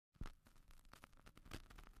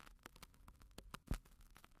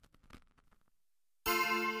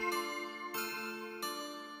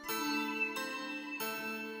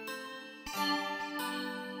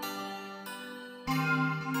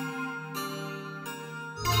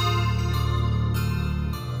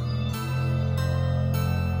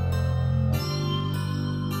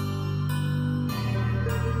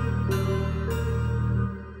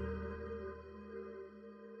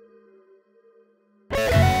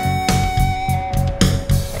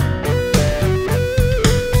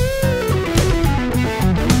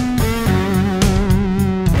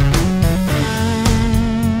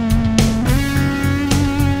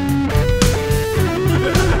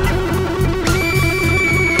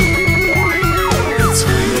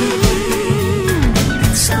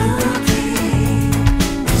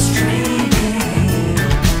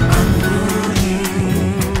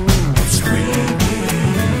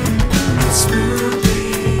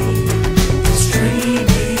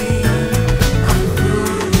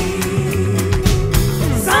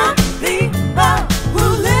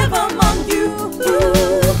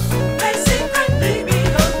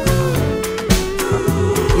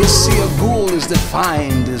See, a ghoul is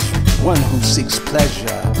defined as one who seeks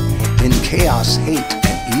pleasure in chaos, hate,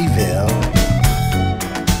 and evil.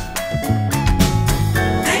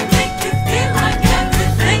 They make you feel like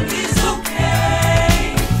everything is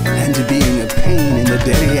okay. And being a pain in the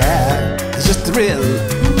derriere is a thrill.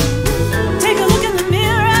 Take a look in the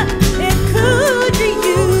mirror, it could be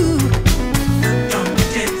you. Don't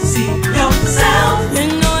forget to see yourself.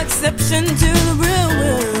 You're no exception to the real.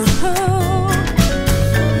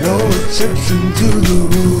 No exception to the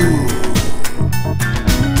rule.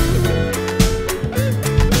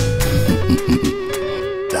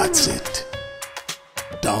 That's it.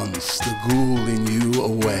 Dance the ghoul in you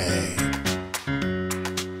away.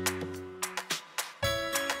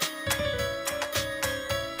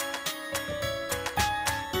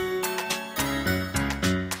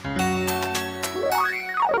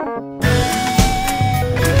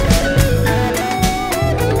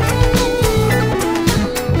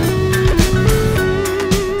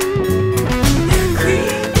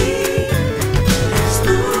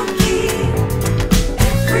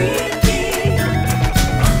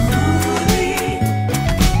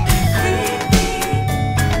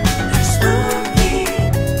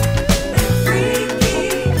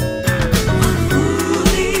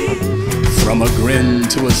 From a grin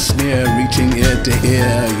to a sneer, reaching ear to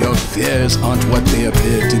ear, your fears aren't what they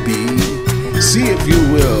appear to be. See if you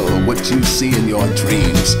will, what you see in your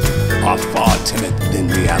dreams are far timid than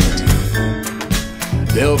reality.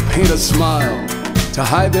 They'll paint a smile to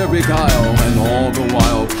hide their beguile, and all the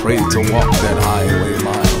while pray to walk that highway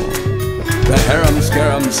mile. The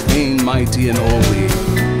harum-scarums feign mighty and holy.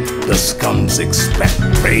 The scums expect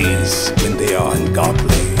praise when they are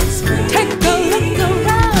ungodly.